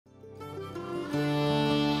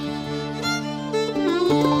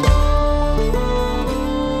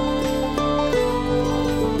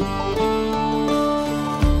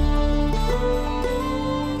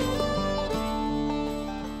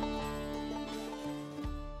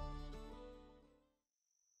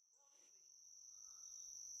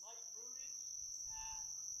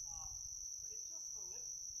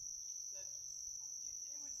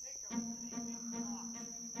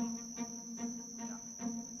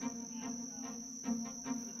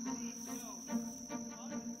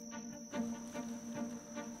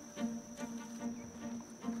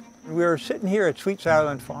We're sitting here at sweet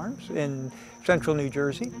Sourland Farms in central New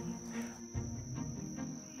Jersey.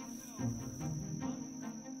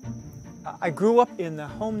 I grew up in the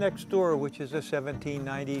home next door, which is a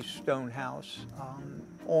 1790s stone house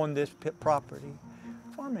on this property.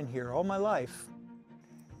 Farming here all my life.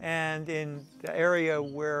 And in the area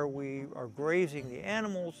where we are grazing the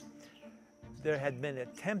animals, there had been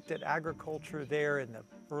attempted agriculture there in the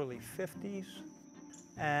early 50s,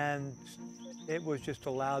 and it was just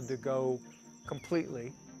allowed to go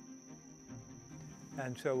completely.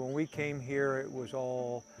 And so when we came here, it was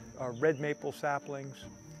all red maple saplings.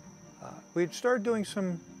 We had started doing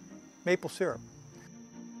some maple syrup.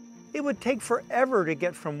 It would take forever to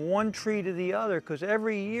get from one tree to the other, because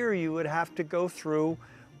every year you would have to go through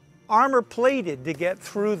armor plated to get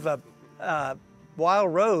through the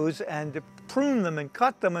wild rose and to prune them and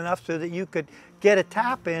cut them enough so that you could get a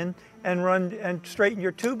tap in and run and straighten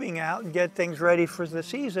your tubing out and get things ready for the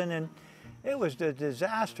season. And it was a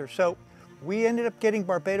disaster. So we ended up getting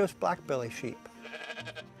Barbados Blackbelly sheep,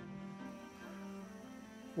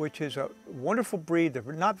 which is a wonderful breed. There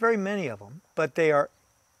are not very many of them, but they are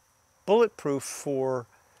bulletproof for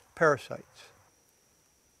parasites.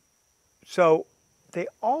 So they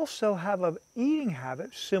also have an eating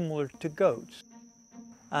habit similar to goats.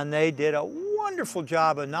 And they did a wonderful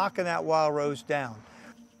job of knocking that wild rose down.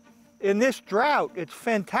 In this drought, it's a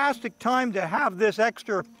fantastic time to have this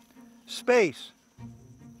extra space.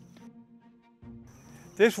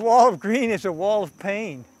 This wall of green is a wall of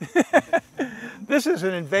pain. This is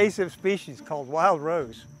an invasive species called wild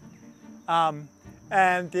rose.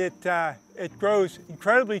 And it grows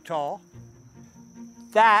incredibly tall.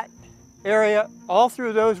 That area, all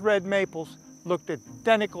through those red maples, looked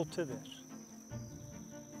identical to this.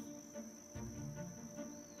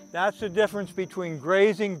 That's the difference between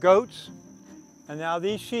grazing goats and now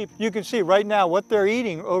these sheep. You can see right now what they're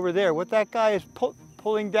eating over there. What that guy is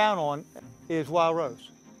pulling down on is wild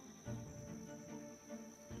rose.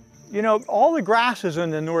 You know, all the grasses in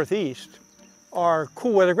the Northeast are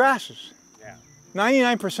cool weather grasses. Yeah.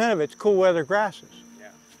 99% of it's cool weather grasses. Yeah.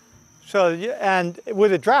 So, and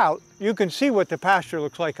with a drought, you can see what the pasture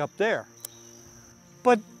looks like up there.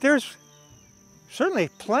 But there's certainly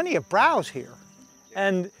plenty of browse here.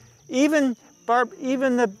 And even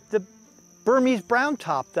the Burmese brown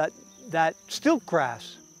top, that stilt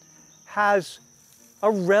grass, has a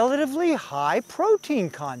relatively high protein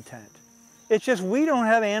content. It's just we don't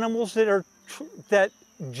have animals that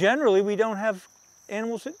generally we don't have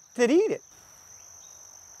animals that eat it.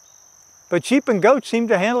 But sheep and goats seem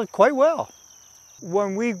to handle it quite well.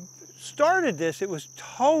 When we started this, it was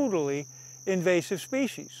totally invasive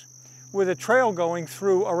species, with a trail going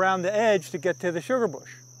through around the edge to get to the Sugarbush.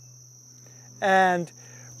 And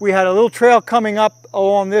we had a little trail coming up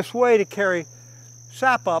along this way to carry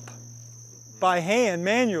sap up by hand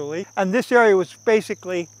manually, and this area was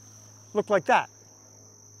basically looked like that.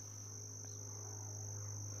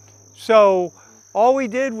 So all we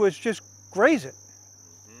did was just graze it.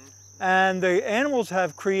 And the animals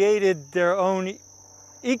have created their own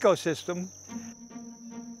ecosystem.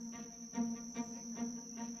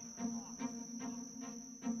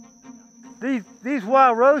 These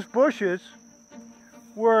wild rose bushes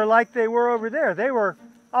were like they were over there. They were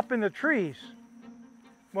up in the trees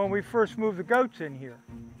when we first moved the goats in here.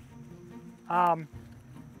 And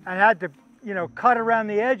had to, you know, cut around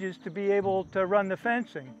the edges to be able to run the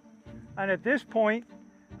fencing. And at this point,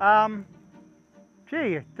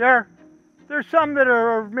 gee, there's some that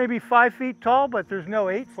are maybe 5 feet tall, but there's no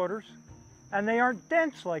 8-footers. And they aren't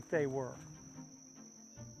dense like they were.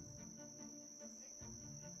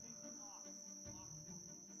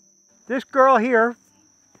 This girl here,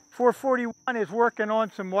 441, is working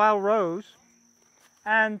on some wild rose.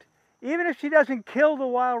 And even if she doesn't kill the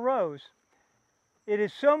wild rose, it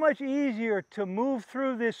is so much easier to move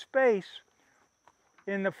through this space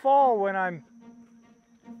in the fall when I'm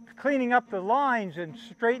cleaning up the lines and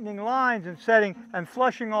straightening lines and setting and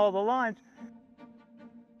flushing all the lines.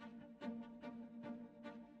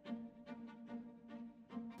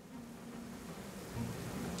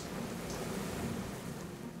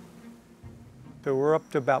 So we're up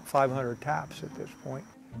to about 500 taps at this point.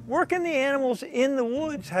 Working the animals in the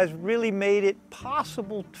woods has really made it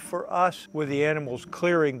possible for us, with the animals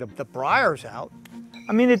clearing the briars out.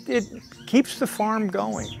 I mean, it keeps the farm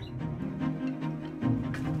going.